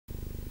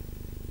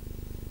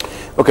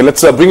Okay,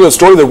 let's bring you a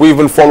story that we've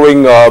been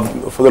following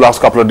for the last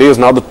couple of days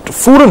now. The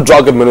Food and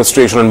Drug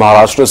Administration in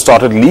Maharashtra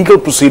started legal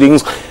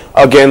proceedings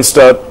against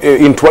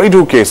in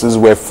 22 cases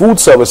where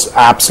food service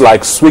apps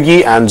like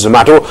Swiggy and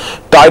Zomato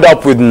tied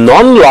up with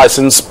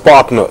non-licensed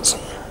partners.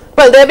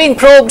 Well, they're being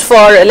probed for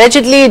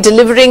allegedly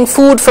delivering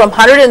food from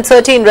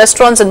 113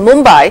 restaurants in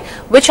Mumbai,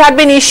 which had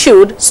been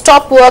issued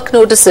stop work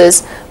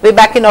notices way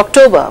back in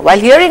October. While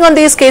hearing on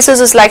these cases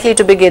is likely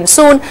to begin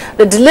soon,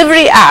 the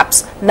delivery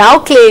apps now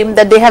claim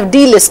that they have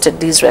delisted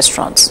these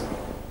restaurants.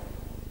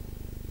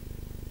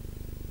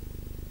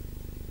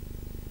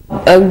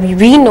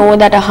 We know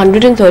that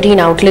 113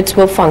 outlets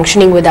were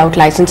functioning without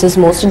licenses.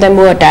 Most of them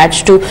were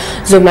attached to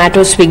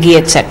Zomato, Swiggy,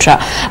 etc.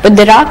 But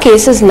there are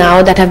cases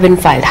now that have been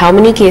filed. How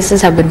many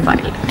cases have been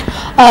filed?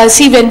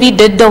 See, when we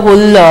did the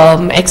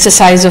whole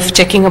exercise of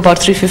checking about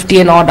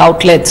 350 and odd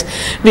outlets,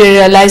 we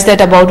realized that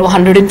about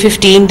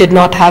 115 did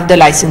not have the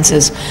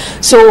licenses.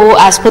 So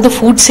as per the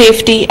Food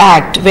Safety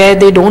Act, where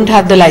they don't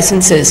have the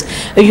licenses,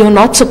 you're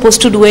not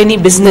supposed to do any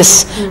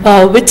business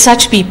with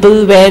such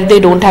people where they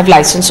don't have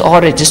license or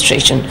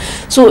registration.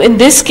 So in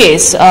this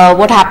case,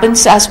 what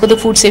happens as per the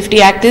Food Safety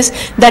Act is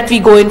that we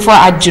go in for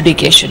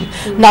adjudication.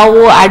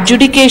 Now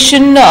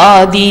adjudication,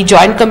 the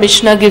Joint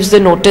Commissioner gives the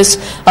notice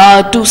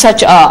to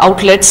such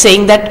outlets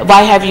saying that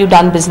why have you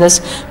done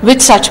business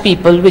with such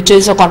people, which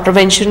is a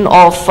contravention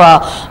of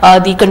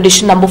the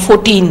condition number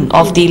 14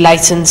 of the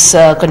license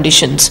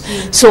conditions.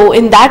 So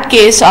in that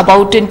case,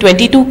 about in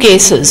 22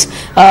 cases,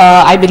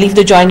 I believe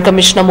the Joint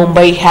Commissioner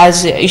Mumbai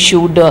has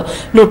issued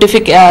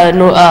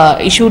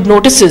issued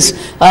notices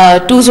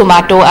to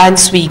Zomato and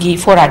Swiggy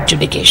for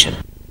adjudication.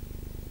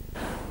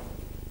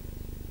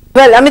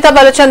 Well, Amita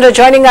Balachandra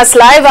joining us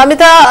live.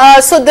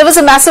 Amita, so there was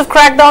a massive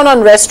crackdown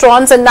on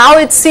restaurants, and now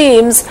it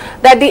seems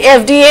that the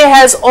FDA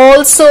has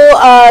also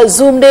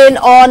zoomed in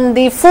on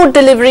the food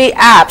delivery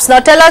apps.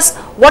 Now tell us,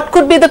 what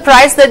could be the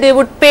price that they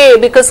would pay,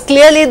 because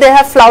clearly they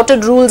have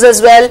flouted rules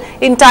as well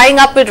in tying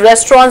up with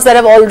restaurants that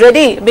have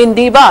already been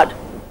debarred.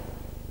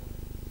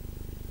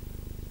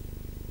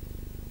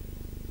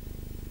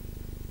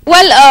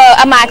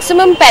 Well, a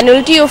maximum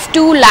penalty of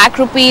 2 lakh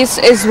rupees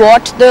is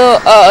what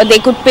they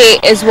could pay,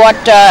 is what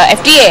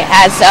FDA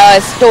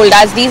has told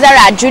us. These are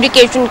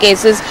adjudication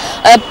cases.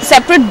 A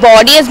separate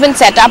body has been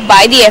set up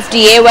by the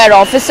FDA where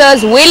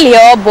officers will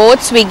hear both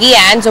Swiggy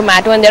and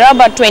Zomato, and there are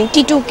about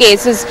 22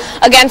 cases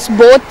against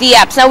both the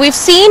apps. Now, we've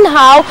seen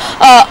how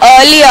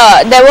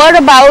earlier there were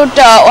about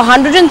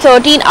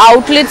 113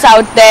 outlets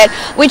out there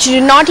which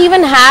did not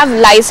even have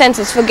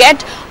licenses.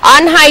 Forget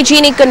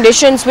unhygienic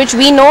conditions, which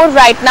we know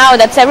right now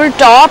that several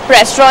top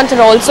restaurants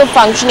are also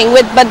functioning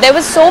with, but there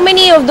were so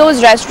many of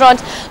those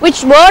restaurants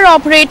which were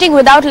operating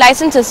without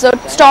licenses. So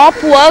stop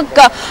work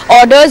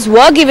orders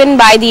were given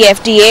by the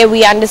FDA,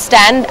 we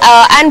understand,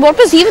 and what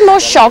was even more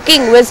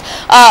shocking was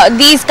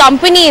these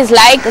companies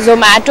like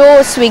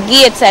Zomato,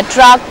 Swiggy,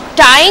 etc.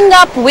 tying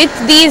up with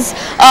these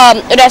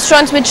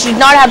restaurants which did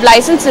not have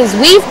licenses.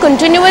 We've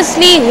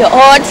continuously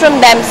heard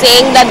from them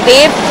saying that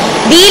they've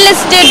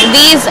delisted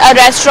these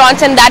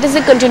restaurants, and that is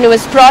a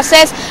continuous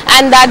process,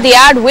 and that they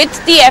are with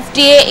the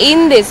FDA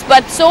in this.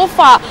 But so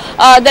far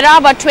there are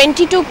about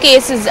 22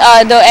 cases.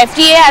 The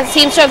FDA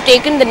seems to have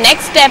taken the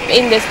next step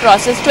in this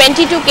process.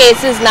 22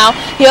 cases now,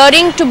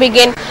 hearing to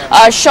begin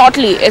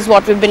shortly is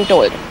what we've been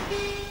told.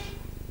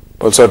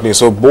 Well, certainly.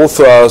 So both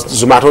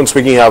Zomato and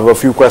Swiggy have a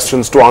few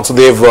questions to answer.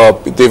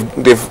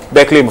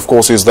 Their claim, of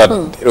course, is that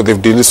they've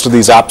delisted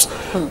these apps,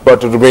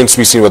 but it remains to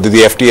be seen whether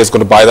the FDA is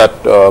going to buy that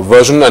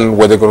version and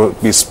whether they're going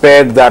to be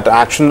spared that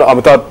action.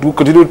 Amita, do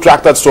continue to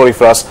track that story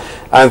for us,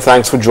 and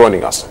thanks for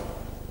joining us.